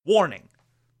Warning.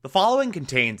 The following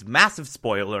contains massive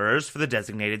spoilers for the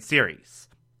designated series.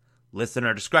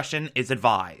 Listener discretion is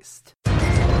advised.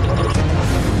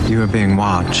 You are being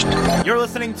watched. You're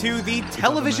listening to the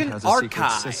Television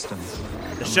Archive,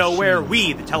 the show where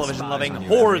we, the television-loving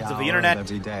hordes of the internet,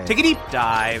 take a deep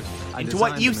dive into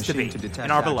what used to be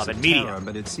in our beloved media.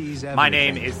 My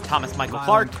name is Thomas Michael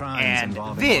Clark, and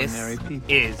this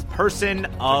is Person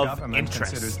of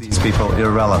Interest. These people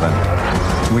irrelevant.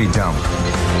 We don't.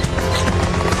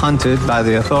 Hunted by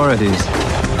the authorities.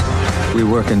 We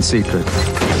work in secret.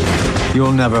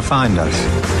 You'll never find us.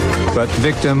 But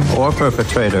victim or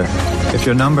perpetrator, if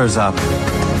your number's up,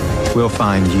 we'll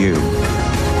find you.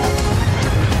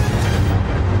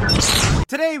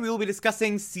 Today we will be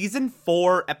discussing Season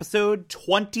 4, Episode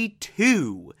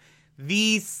 22,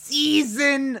 the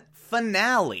season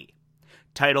finale,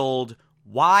 titled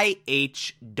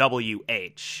YHWH.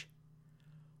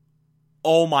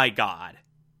 Oh my god.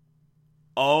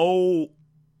 Oh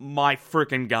my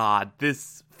frickin' god,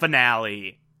 this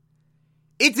finale.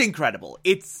 It's incredible.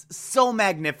 It's so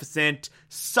magnificent,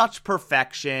 such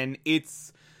perfection.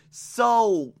 It's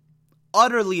so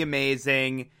utterly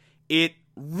amazing. It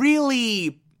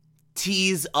really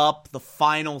tees up the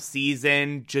final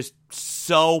season just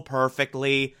so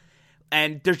perfectly.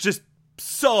 And there's just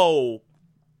so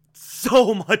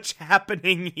much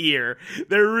happening here.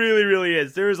 There really, really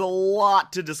is. There's a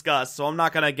lot to discuss, so I'm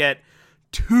not going to get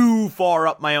too far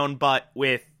up my own butt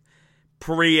with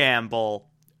preamble.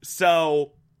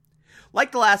 So,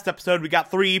 like the last episode, we got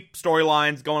 3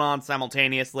 storylines going on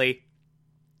simultaneously.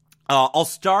 I'll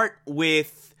start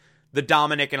with the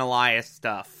Dominic and Elias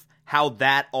stuff, how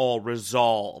that all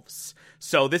resolves.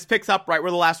 So this picks up right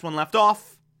where the last one left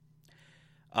off.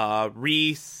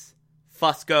 Reese,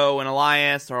 Fusco, and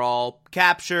Elias are all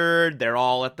captured. They're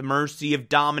all at the mercy of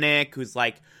Dominic, who's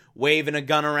like waving a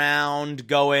gun around,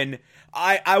 going,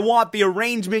 I want the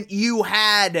arrangement you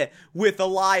had with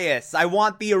Elias. I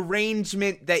want the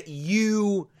arrangement that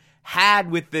you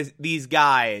had with these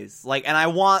guys. Like, and I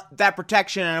want that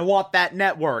protection, and I want that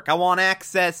network. I want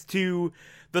access to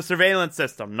the surveillance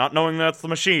system, not knowing that's the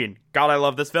machine. God, I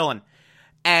love this villain.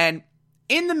 And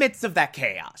in the midst of that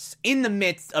chaos, in the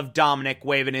midst of Dominic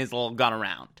waving his little gun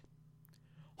around,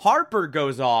 Harper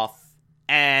goes off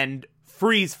and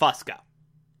frees Fusco.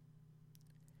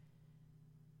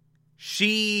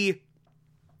 She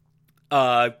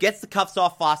gets the cuffs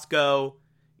off Fusco,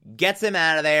 gets him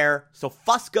out of there, so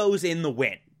Fusco's in the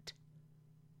wind.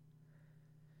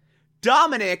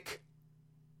 Dominic,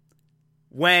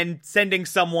 when sending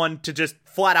someone to just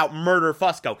flat out murder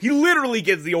Fusco, he literally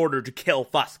gives the order to kill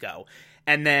Fusco,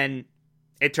 and then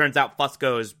it turns out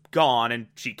Fusco is gone and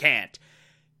she can't.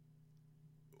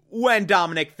 When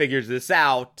Dominic figures this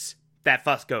out, that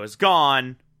Fusco is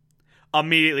gone,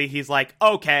 immediately he's like,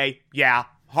 okay, yeah,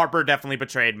 Harper definitely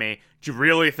betrayed me. Do you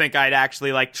really think I'd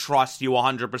actually, trust you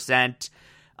 100%?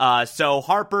 So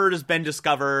Harper has been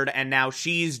discovered, and now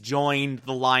she's joined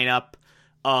the lineup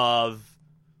of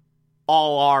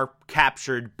all our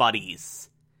captured buddies.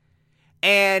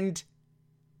 And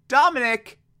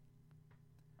Dominic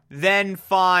then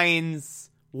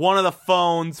finds one of the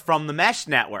phones from the Mesh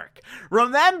Network.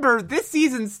 Remember, this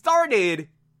season started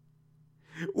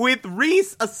with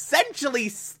Reese essentially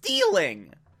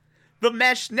stealing the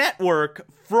Mesh Network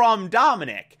from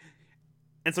Dominic.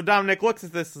 And so Dominic looks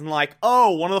at this and like,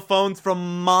 oh, one of the phones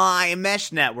from my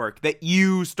Mesh Network that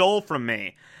you stole from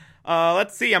me.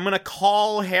 Let's see, I'm gonna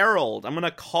call Harold. I'm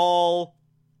gonna call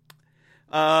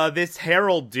this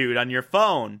Harold dude on your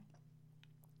phone.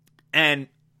 And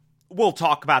we'll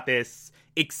talk about this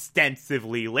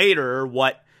extensively later,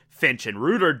 what Finch and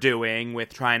Root are doing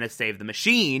with trying to save the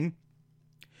machine.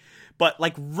 But,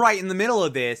 right in the middle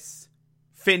of this,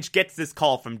 Finch gets this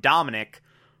call from Dominic,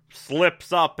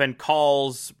 slips up and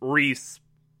calls Reese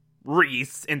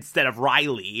instead of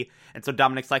Riley. And so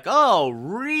Dominic's like, oh,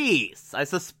 Reese. I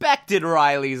suspected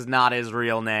Riley's not his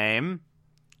real name.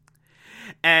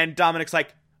 And Dominic's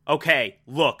like, okay,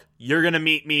 look, you're gonna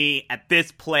meet me at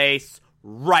this place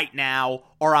right now,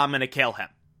 or I'm gonna kill him.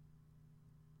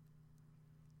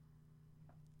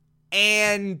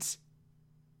 And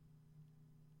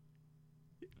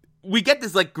we get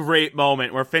this, great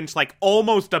moment where Finch,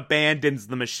 almost abandons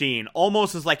the machine.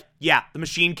 Almost is like, yeah, the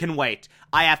machine can wait.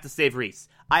 I have to save Reese.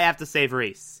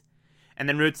 And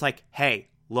then Root's like, hey,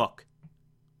 look,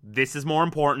 this is more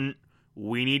important.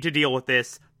 We need to deal with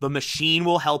this. The machine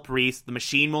will help Reese. The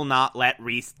machine will not let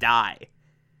Reese die.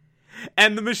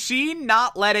 And the machine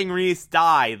not letting Reese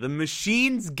die, the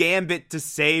machine's gambit to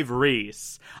save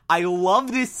Reese. I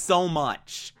love this so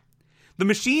much. The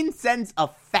machine sends a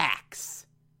fax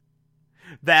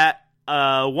that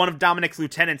one of Dominic's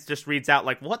lieutenants just reads out,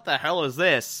 like, what the hell is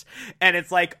this? And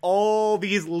it's like all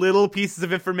these little pieces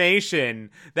of information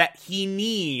that he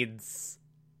needs,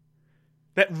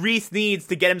 that Reese needs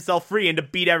to get himself free and to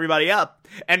beat everybody up.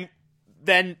 And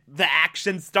then the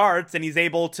action starts and he's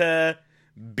able to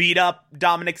beat up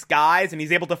Dominic's guys and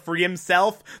he's able to free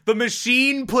himself. The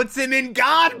machine puts him in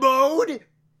God mode.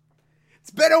 It's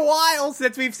been a while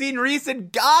since we've seen Reese in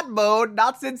God mode.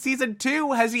 Not since season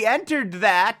 2 has he entered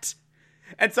that.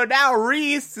 And so now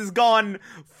Reese has gone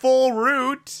full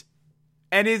root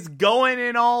and is going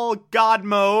in all God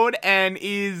mode and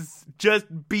is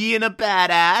just being a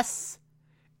badass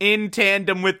in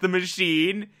tandem with the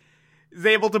machine. Is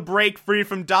able to break free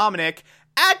from Dominic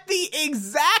at the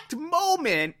exact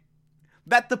moment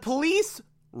that the police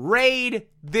raid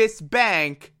this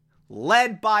bank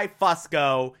led by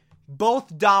Fusco.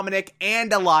 Both Dominic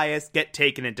and Elias get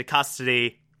taken into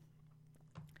custody.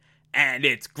 And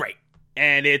it's great.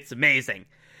 And it's amazing.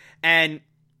 And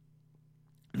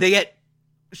they get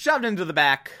shoved into the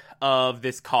back of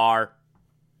this car.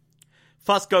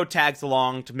 Fusco tags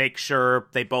along to make sure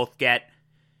they both get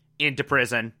into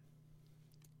prison.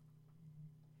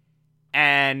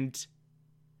 And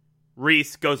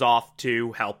Reese goes off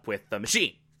to help with the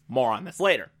machine. More on this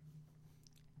later.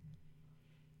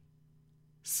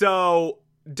 So,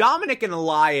 Dominic and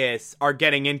Elias are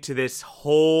getting into this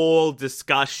whole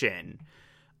discussion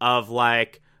of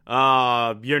like, you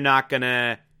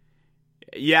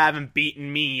haven't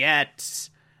beaten me yet.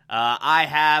 I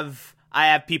have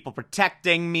people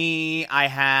protecting me. I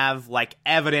have, like,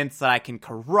 evidence that I can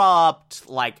corrupt.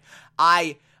 Like,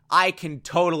 I can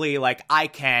totally, like, I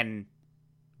can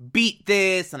beat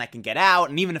this and I can get out.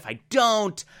 And even if I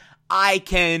don't, I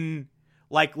can,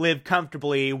 like, live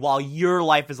comfortably while your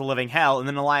life is a living hell. And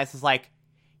then Elias is like,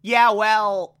 yeah,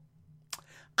 well,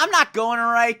 I'm not going to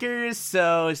Rikers,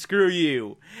 so screw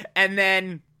you. And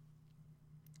then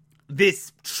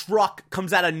this truck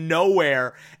comes out of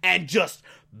nowhere and just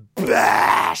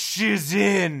bashes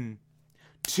in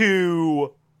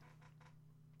to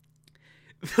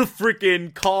the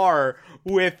freaking car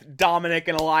with Dominic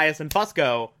and Elias and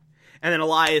Fusco. And then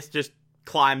Elias just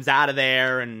climbs out of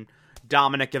there and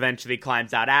Dominic eventually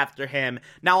climbs out after him.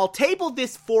 Now, I'll table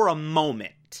this for a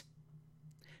moment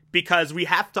because we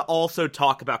have to also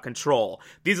talk about Control.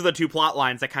 These are the two plot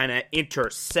lines that kind of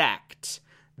intersect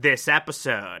this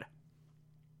episode.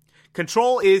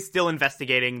 Control is still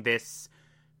investigating this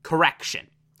correction.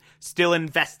 Still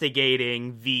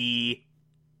investigating the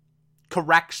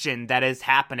correction that is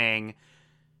happening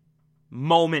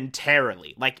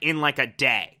momentarily, like in like a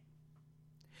day.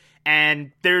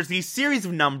 And there's these series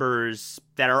of numbers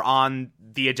that are on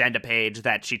the agenda page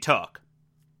that she took.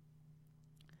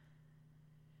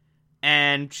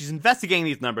 And she's investigating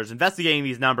these numbers.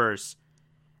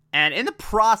 And in the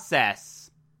process,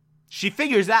 she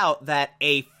figures out that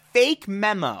a fake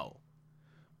memo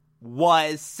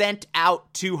was sent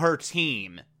out to her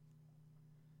team.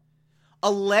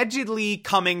 Allegedly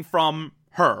coming from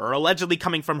her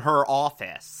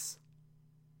office.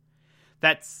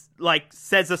 That's, like,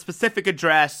 says a specific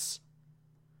address.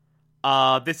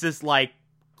 This is, like,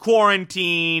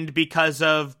 quarantined because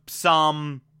of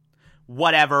some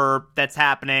whatever that's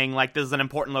happening. Like, this is an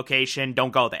important location. Don't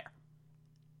go there.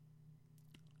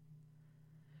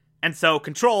 And so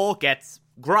Control gets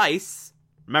Grice.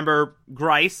 Remember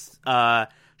Grice,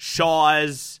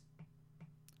 Shaw's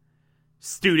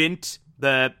student,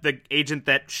 the agent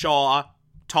that Shaw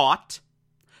taught.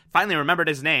 Finally remembered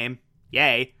his name.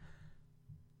 Yay.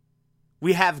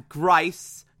 We have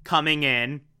Grice coming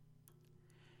in,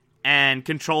 and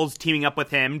Control's teaming up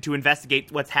with him to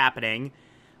investigate what's happening.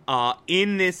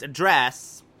 In this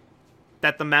address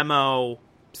that the memo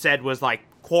said was, like,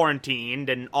 quarantined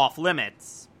and off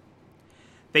limits,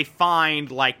 they find,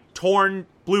 like, torn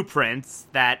blueprints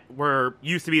that were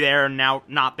used to be there and now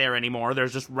not there anymore.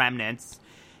 There's just remnants.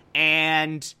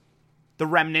 And the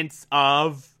remnants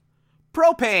of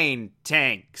propane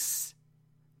tanks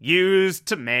used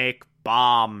to make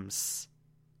bombs.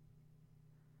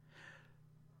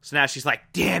 So now she's like,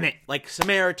 damn it, like,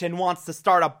 Samaritan wants to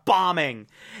start a bombing.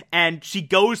 And she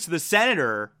goes to the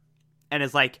senator and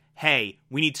is like, hey,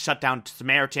 we need to shut down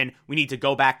Samaritan. We need to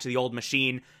go back to the old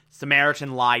machine.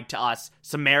 Samaritan lied to us.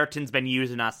 Samaritan's been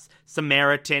using us.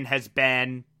 Samaritan has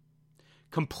been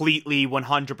completely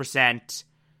 100%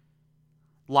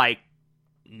 like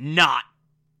not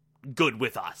good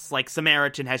with us. Like,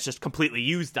 Samaritan has just completely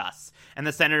used us. And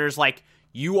the senator's like,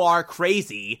 you are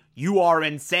crazy. You are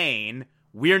insane.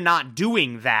 We're not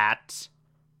doing that.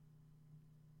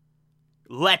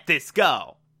 Let this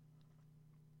go.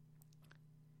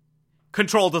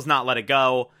 Control does not let it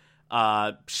go.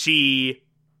 She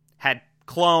had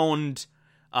cloned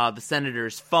the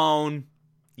senator's phone,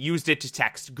 used it to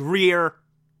text Greer,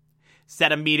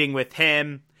 set a meeting with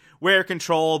him, where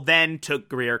Control then took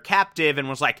Greer captive and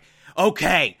was like,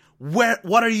 okay, what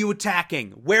are you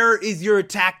attacking? Where is your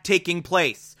attack taking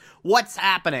place? What's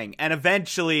happening? And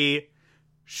eventually,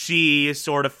 she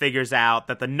sort of figures out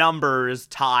that the numbers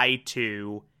tie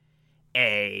to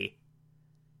a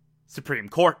Supreme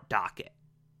Court docket.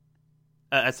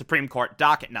 A Supreme Court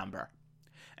docket number.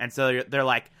 And so they're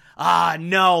like,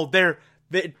 no, they're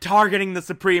targeting the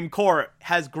Supreme Court.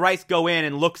 Has Grice go in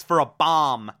and looks for a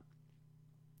bomb.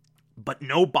 But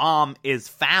no bomb is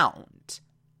found.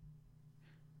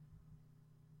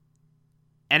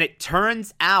 And it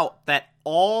turns out that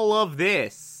all of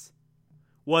this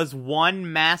was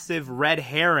one massive red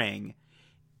herring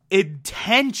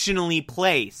intentionally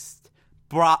placed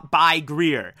by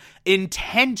Greer.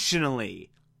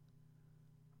 Intentionally.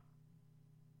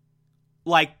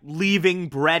 Like, leaving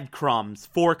breadcrumbs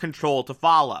for Control to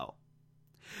follow.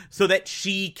 So that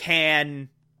she can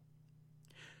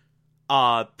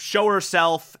show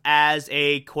herself as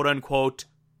a quote-unquote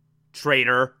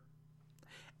traitor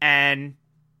and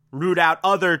root out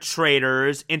other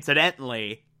traitors,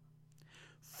 incidentally,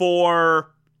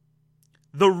 for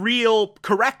the real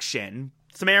correction,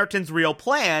 Samaritan's real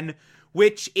plan,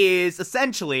 which is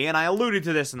essentially, and I alluded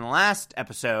to this in the last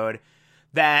episode,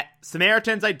 that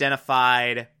Samaritans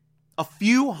identified a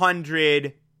few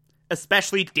hundred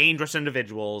especially dangerous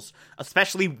individuals,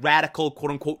 especially radical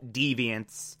quote-unquote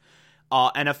deviants,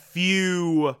 and a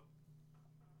few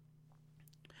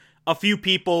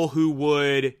people who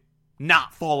would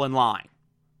not fall in line.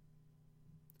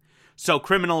 So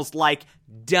criminals like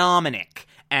Dominic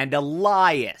and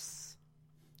Elias,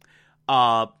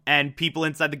 and people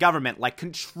inside the government like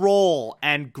Control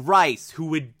and Grice, who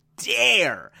would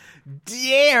dare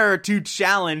to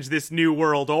challenge this new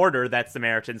world order that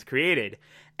Samaritans created.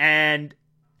 And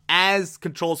as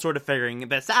Control sort of figuring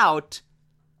this out,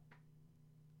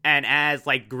 and as,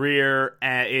 like, Greer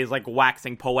is, like,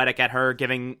 waxing poetic at her,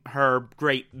 giving her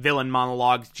great villain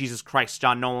monologues, Jesus Christ,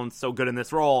 John Nolan's so good in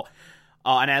this role,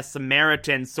 and as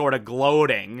Samaritan's sort of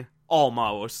gloating,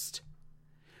 almost,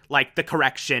 like, the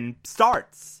correction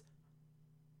starts.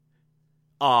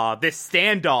 This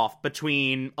standoff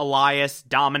between Elias,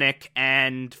 Dominic,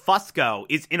 and Fusco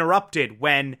is interrupted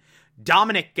when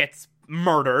Dominic gets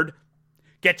murdered,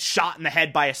 gets shot in the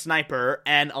head by a sniper,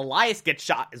 and Elias gets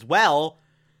shot as well.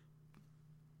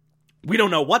 We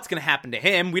don't know what's going to happen to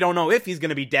him. We don't know if he's going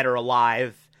to be dead or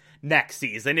alive next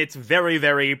season. It's very,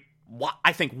 very,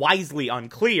 I think, wisely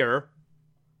unclear.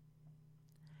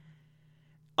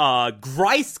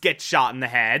 Grice gets shot in the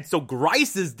head, so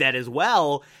Grice is dead as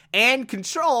well, and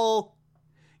Control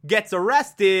gets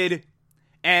arrested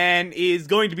and is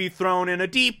going to be thrown in a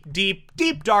deep, deep,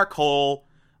 deep dark hole,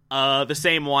 the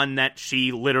same one that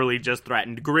she literally just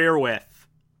threatened Greer with.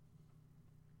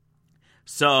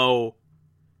 So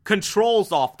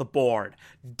Control's off the board,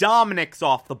 Dominic's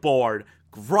off the board,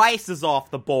 Grice is off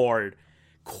the board,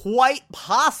 quite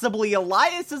possibly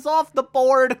Elias is off the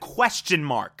board, ?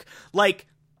 Like,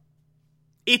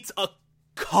 it's a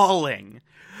culling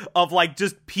of, like,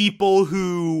 just people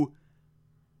who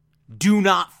do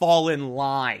not fall in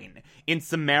line in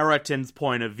Samaritan's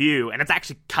point of view, and it's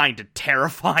actually kind of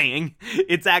terrifying.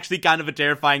 It's actually kind of a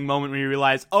terrifying moment when you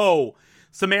realize, oh,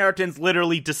 Samaritan's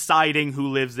literally deciding who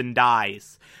lives and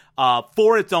dies,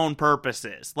 for its own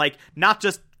purposes. Like, not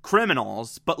just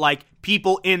criminals, but, like,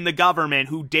 people in the government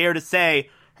who dare to say,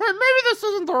 hey, maybe this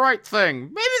isn't the right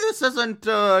thing. Maybe this isn't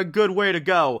a good way to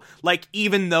go. Like,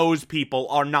 even those people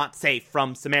are not safe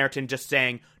from Samaritan just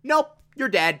saying, nope, you're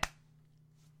dead.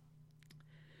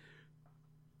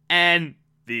 And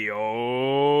the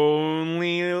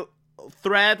only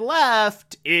thread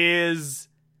left is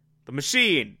the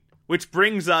machine, which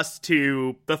brings us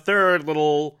to the third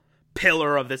little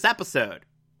pillar of this episode.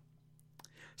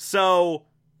 So,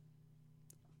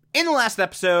 in the last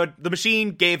episode, the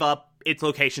machine gave up its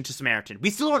location to Samaritan. We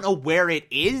still don't know where it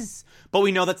is, but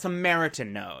we know that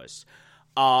Samaritan knows.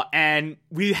 And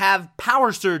we have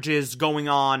power surges going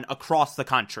on across the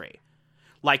country.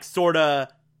 Like, sorta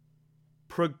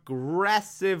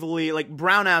progressively, like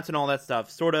brownouts and all that stuff,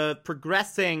 sort of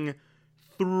progressing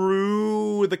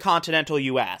through the continental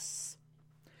US.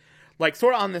 Like,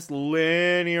 sort of on this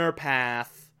linear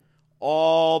path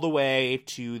all the way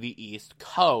to the East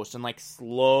Coast, and, like,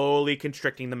 slowly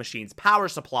constricting the machine's power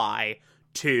supply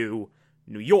to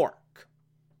New York.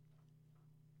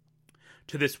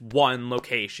 To this one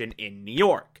location in New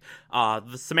York.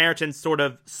 The Samaritans sort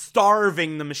of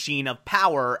starving the machine of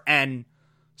power and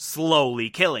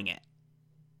slowly killing it.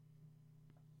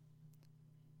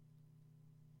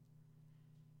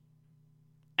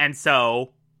 And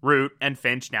so Root and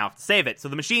Finch now have to save it. So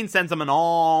the machine sends them on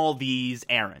all these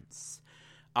errands.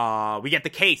 We get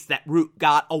the case that Root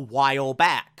got a while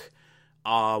back.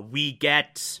 We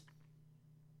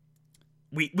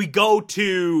go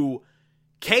to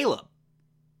Caleb,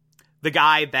 the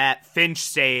guy that Finch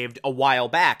saved a while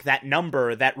back, that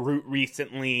number that Root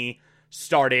recently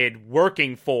started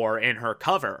working for in her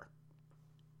cover.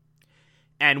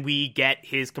 And we get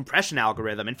his compression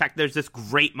algorithm. In fact, there's this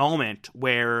great moment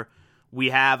where we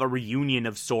have a reunion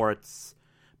of sorts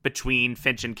between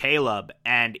Finch and Caleb,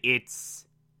 and it's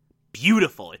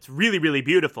beautiful. It's really, really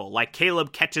beautiful. Like,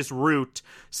 Caleb catches Root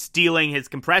stealing his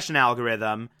compression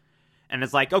algorithm, and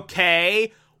it's like,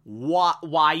 okay,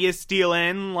 why you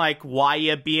stealing? Like, why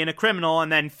you being a criminal?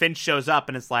 And then Finch shows up,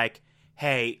 and it's like,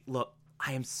 hey, look,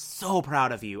 I am so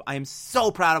proud of you. I am so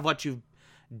proud of what you've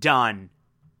done.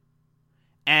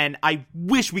 And I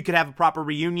wish we could have a proper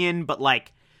reunion, but,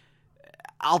 like,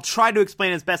 I'll try to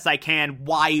explain as best I can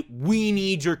why we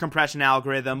need your compression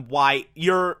algorithm, why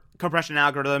your compression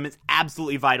algorithm is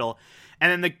absolutely vital.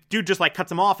 And then the dude just, like,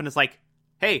 cuts him off, and it's like,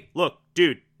 hey, look,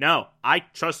 dude, no, I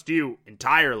trust you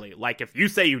entirely. Like, if you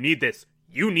say you need this,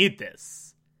 you need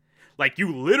this. Like,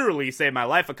 you literally saved my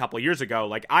life a couple years ago.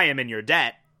 Like, I am in your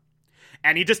debt.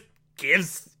 And he just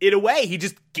gives it away. He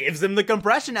just gives him the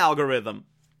compression algorithm.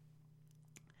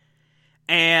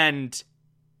 And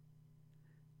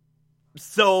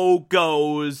so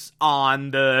goes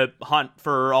on the hunt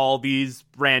for all these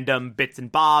random bits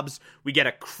and bobs. We get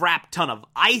a crap ton of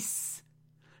ice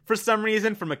for some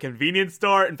reason from a convenience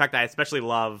store. In fact, I especially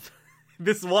love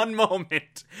this one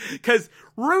moment because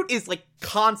Root is, like,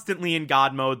 constantly in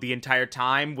God mode the entire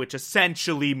time, which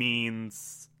essentially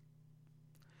means,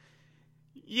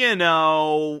 you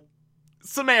know,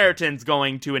 Samaritan's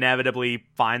going to inevitably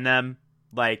find them.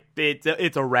 Like,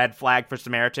 it's a red flag for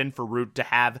Samaritan for Root to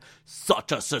have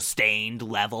such a sustained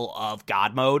level of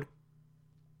God mode.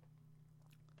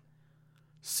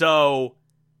 So,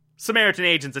 Samaritan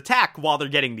agents attack while they're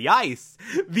getting the ice.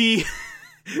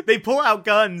 They pull out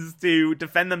guns to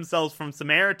defend themselves from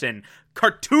Samaritan.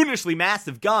 Cartoonishly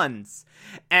massive guns.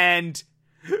 And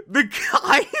the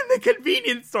guy in the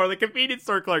convenience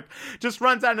store clerk, just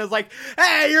runs out and is like,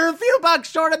 hey, you're a few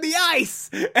bucks short of the ice!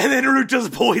 And then Root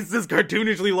just points this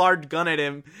cartoonishly large gun at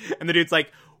him, and the dude's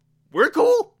like, we're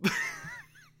cool.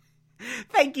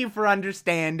 Thank you for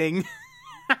understanding.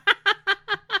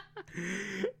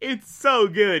 It's so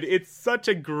good. It's such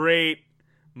a great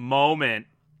moment.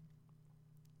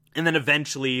 And then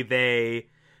eventually they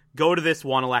go to this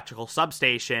one electrical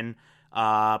substation.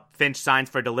 Finch signs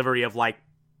for delivery of, like,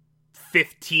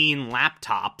 15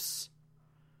 laptops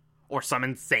or some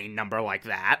insane number like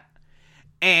that.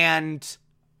 And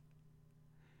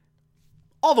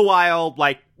all the while,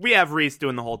 like, we have Reese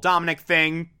doing the whole Dominic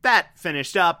thing. That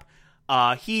finished up.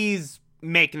 He's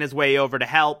making his way over to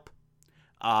help.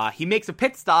 He makes a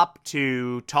pit stop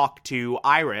to talk to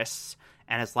Iris,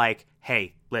 and it's like,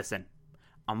 hey, listen,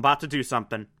 I'm about to do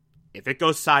something. If it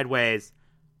goes sideways,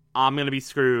 I'm gonna be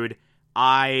screwed.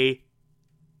 I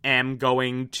am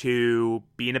going to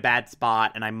be in a bad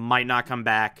spot, and I might not come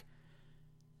back.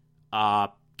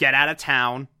 Get out of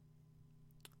town.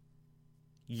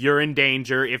 You're in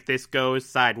danger if this goes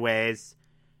sideways.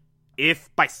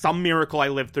 If by some miracle I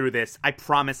live through this, I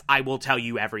promise I will tell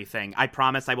you everything. I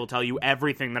promise I will tell you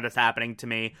everything that is happening to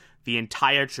me. The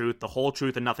entire truth, the whole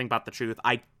truth, and nothing but the truth.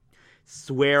 I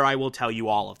swear I will tell you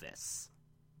all of this.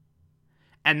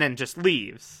 And then just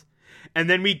leaves. And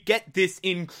then we get this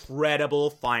incredible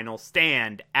final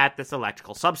stand at this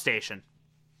electrical substation.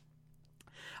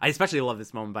 I especially love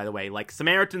this moment, by the way. Like,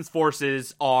 Samaritan's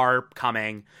forces are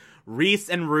coming. Reese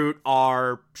and Root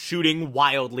are shooting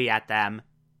wildly at them.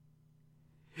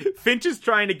 Finch is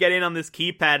trying to get in on this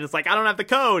keypad, and it's like, I don't have the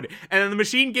code. And then the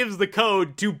machine gives the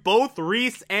code to both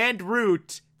Reese and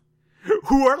Root,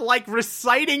 who are, like,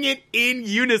 reciting it in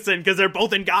unison because they're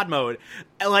both in God mode.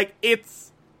 And, like,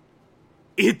 it's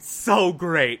so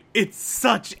great. It's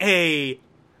such a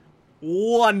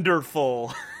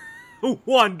wonderful,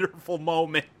 wonderful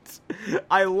moment.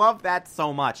 I love that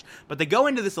so much. But they go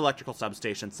into this electrical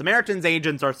substation. Samaritan's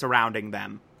agents are surrounding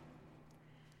them.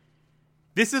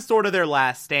 This is sort of their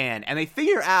last stand, and they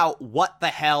figure out what the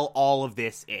hell all of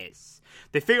this is.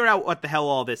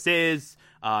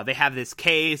 They have this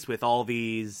case with all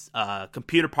these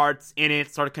computer parts in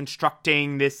it, sort of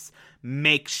constructing this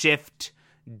makeshift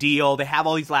deal. They have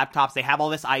all these laptops, they have all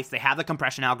this ice, they have the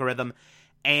compression algorithm,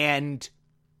 and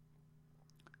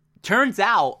turns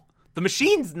out the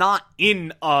machine's not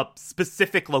in a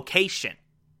specific location.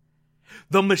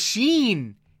 The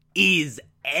machine is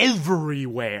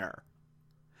everywhere.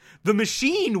 The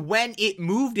machine, when it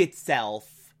moved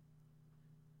itself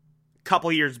a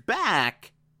couple years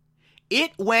back,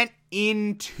 it went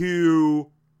into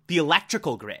the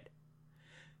electrical grid.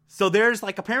 So there's,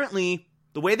 like, apparently,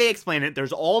 the way they explain it,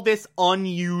 there's all this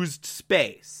unused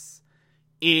space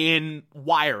in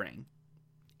wiring,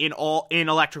 in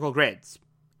electrical grids,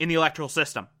 in the electrical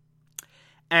system.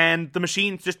 And the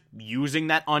machine's just using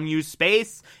that unused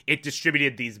space. It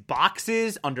distributed these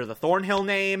boxes under the Thornhill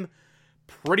name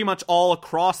pretty much all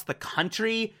across the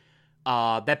country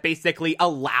that basically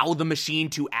allow the machine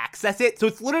to access it. So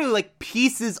it's literally like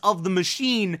pieces of the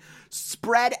machine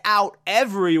spread out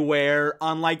everywhere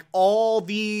on like all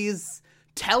these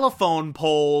telephone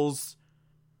poles.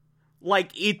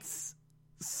 Like, it's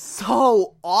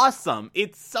so awesome.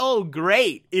 It's so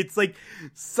great. It's like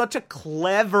such a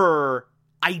clever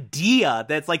idea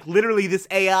that's like literally this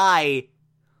AI,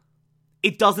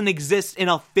 it doesn't exist in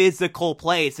a physical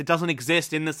place. It doesn't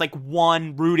exist in this like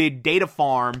one rooted data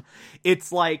farm.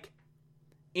 It's like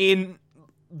in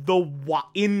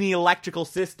the electrical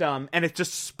system, and it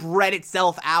just spread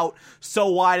itself out so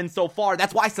wide and so far.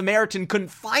 That's why Samaritan couldn't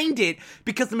find it,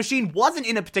 because the machine wasn't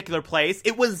in a particular place.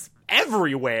 It was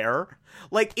everywhere.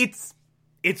 Like, it's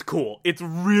cool. It's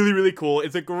really, really cool.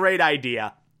 It's a great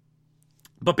idea.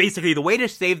 But basically, the way to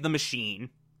save the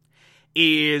machine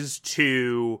is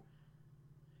to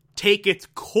take its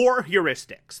core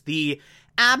heuristics, the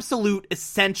absolute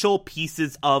essential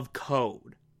pieces of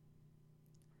code,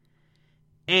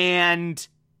 and,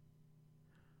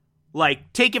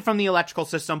 like, take it from the electrical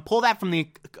system, pull that from the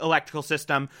electrical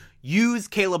system, use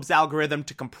Caleb's algorithm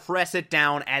to compress it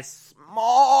down as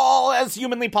small as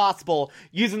humanly possible,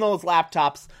 using those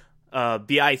laptops,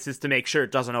 the ice is to make sure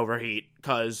it doesn't overheat,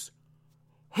 because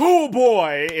oh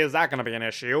boy, is that going to be an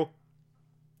issue.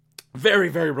 Very,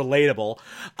 very relatable.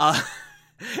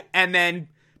 And then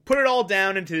put it all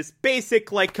down into this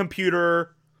basic, like,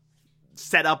 computer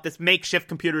setup, this makeshift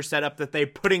computer setup that they're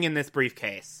putting in this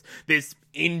briefcase. This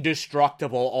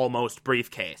indestructible, almost,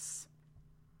 briefcase.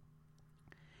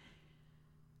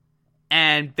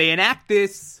 And they enact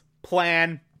this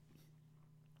plan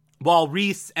while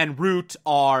Reese and Root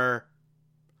are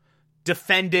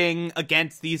defending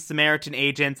against these Samaritan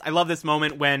agents. I love this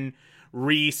moment when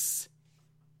Reese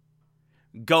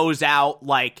goes out,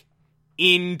 like,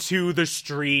 into the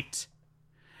street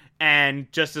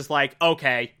and just is like,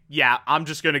 okay, yeah, I'm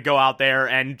just gonna go out there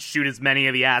and shoot as many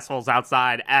of the assholes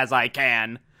outside as I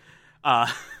can.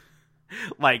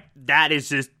 Like, that is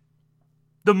just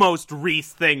the most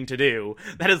Reese thing to do.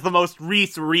 That is the most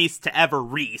Reese to ever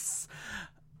Reese.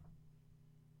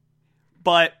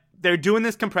 But they're doing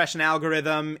this compression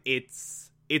algorithm. It's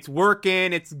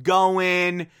working. It's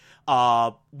going.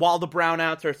 While the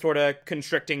brownouts are sort of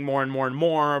constricting more and more and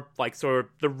more, like, sort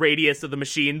of the radius of the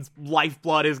machine's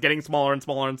lifeblood is getting smaller and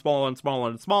smaller and smaller and smaller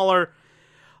and smaller.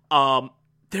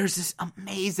 There's this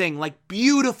amazing, like,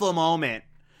 beautiful moment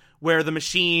where the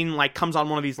machine, like, comes on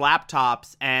one of these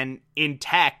laptops and in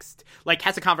text, like,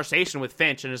 has a conversation with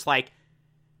Finch and is like,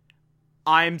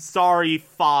 "I'm sorry,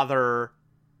 Father,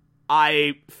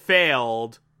 I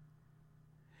failed."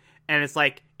 And it's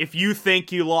like, if you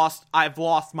think I've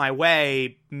lost my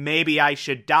way, maybe I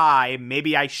should die,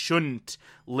 maybe I shouldn't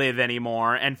live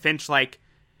anymore. And Finch, like,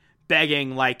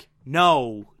 begging, like,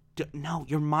 no,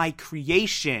 you're my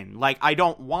creation. Like, I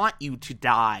don't want you to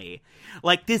die.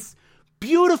 Like, this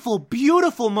beautiful,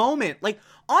 beautiful moment. Like,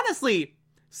 honestly,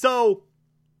 so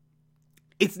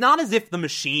it's not as if the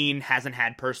machine hasn't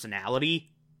had personality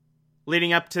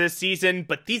leading up to this season,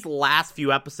 but these last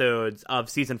few episodes of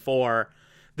season 4,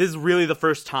 this is really the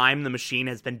first time the machine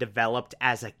has been developed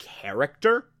as a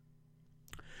character.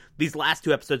 These last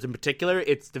 2 episodes in particular,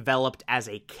 it's developed as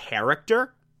a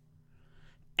character.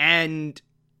 And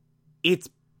it's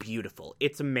beautiful.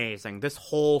 It's amazing. This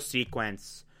whole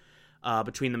sequence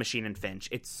between the machine and Finch,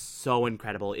 it's so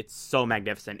incredible. It's so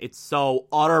magnificent. It's so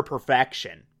utter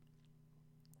perfection.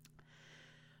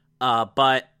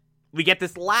 But we get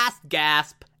this last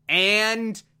gasp,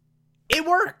 and it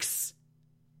works!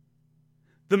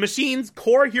 The machine's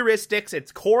core heuristics,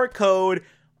 its core code,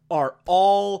 are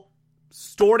all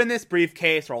stored in this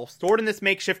briefcase, or all stored in this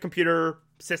makeshift computer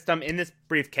system in this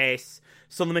briefcase,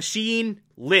 so the machine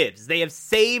lives. They have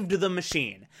saved the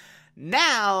machine.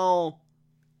 Now,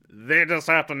 they just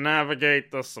have to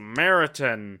navigate the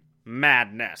Samaritan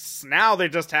madness. Now they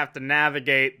just have to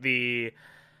navigate the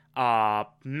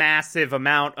massive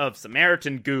amount of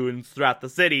Samaritan goons throughout the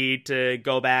city to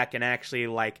go back and actually,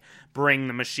 like, bring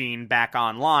the machine back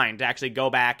online, to actually go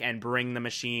back and bring the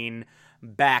machine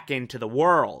back into the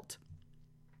world.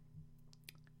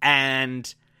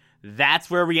 And that's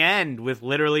where we end, with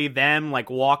literally them, like,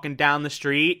 walking down the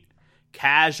street,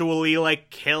 casually, like,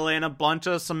 killing a bunch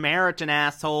of Samaritan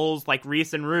assholes, like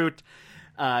Reese and Root,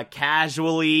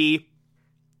 casually,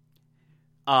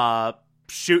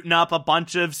 shooting up a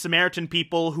bunch of Samaritan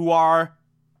people who are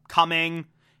coming,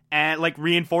 and, like,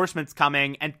 reinforcements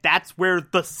coming, and that's where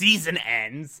the season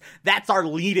ends. That's our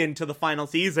lead-in to the final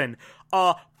season.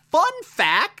 Fun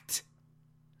fact,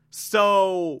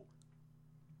 so,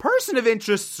 Person of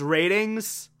Interest's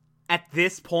ratings at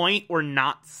this point were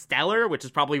not stellar, which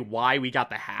is probably why we got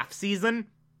the half season.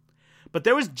 But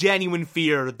there was genuine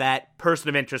fear that Person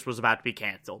of Interest was about to be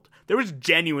canceled. There was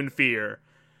genuine fear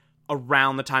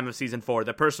around the time of season 4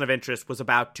 that Person of Interest was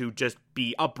about to just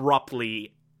be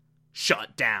abruptly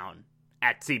shut down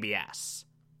at CBS.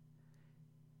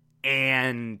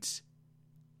 And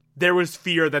there was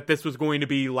fear that this was going to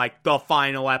be, like, the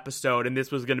final episode, and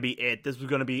this was going to be it. This was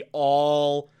going to be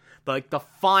all, like, the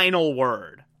final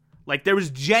word. Like, there was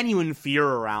genuine fear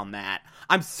around that.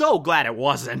 I'm so glad it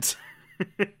wasn't.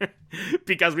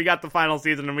 Because we got the final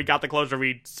season, and we got the closure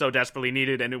we so desperately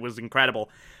needed, and it was incredible.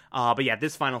 But yeah,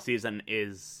 this final season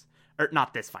is... Or,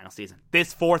 not this final season.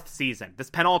 This 4th season. This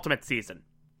penultimate season.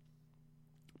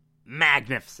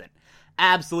 Magnificent.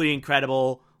 Absolutely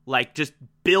incredible. Like, just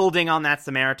building on that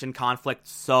Samaritan conflict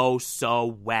so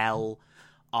well.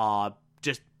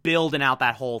 Just building out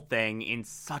that whole thing in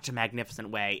such a magnificent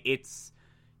way. It's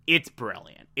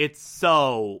brilliant. It's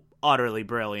so utterly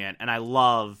brilliant, and I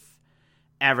love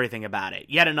everything about it.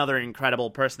 Yet another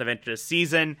incredible Person of Interest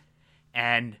season,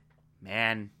 and,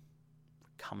 man,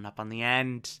 we're coming up on the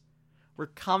end. We're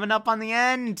coming up on the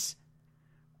end.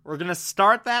 We're gonna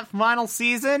start that final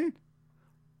season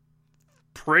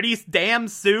pretty damn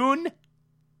soon.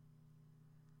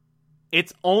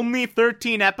 It's only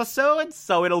 13 episodes,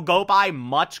 so it'll go by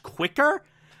much quicker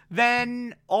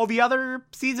than all the other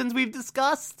seasons we've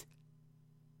discussed.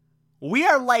 We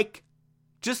are, like,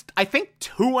 just, I think,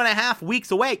 2.5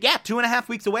 weeks away. Yeah, 2.5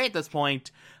 weeks away at this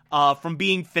point from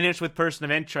being finished with Person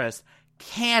of Interest.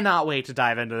 Cannot wait to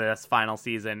dive into this final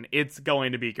season. It's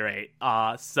going to be great.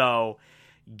 So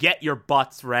get your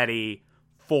butts ready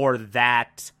for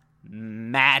that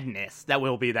madness that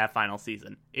will be that final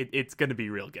season. It's going to be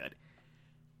real good.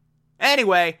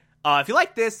 Anyway, if you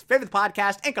like this, favorite the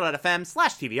podcast,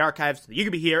 anchor.fm/TV archives, so that you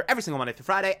can be here every single Monday through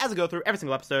Friday as I go through every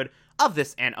single episode of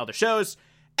this and other shows.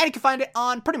 And you can find it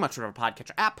on pretty much whatever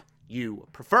podcatcher app you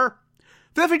prefer.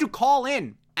 Feel free to call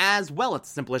in as well. It's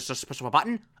as simple as just push up a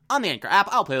button on the Anchor app.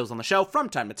 I'll play those on the show from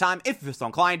time to time if you feel so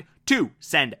inclined to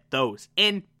send those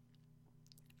in.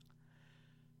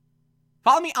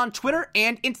 Follow me on Twitter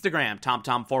and Instagram,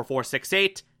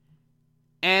 TomTom4468,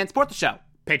 and support the show.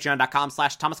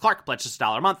 Patreon.com/Thomas Clark. Pledge just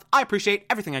 $1 a month. I appreciate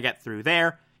everything I get through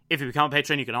there. If you become a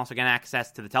patron, you can also get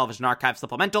access to the Television Archive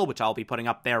Supplemental, which I'll be putting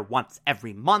up there once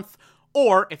every month.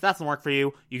 Or, if that doesn't work for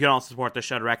you, you can also support the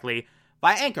show directly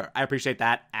via Anchor. I appreciate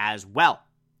that as well.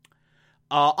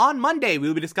 On Monday, we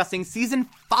will be discussing Season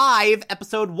 5,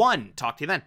 Episode 1. Talk to you then.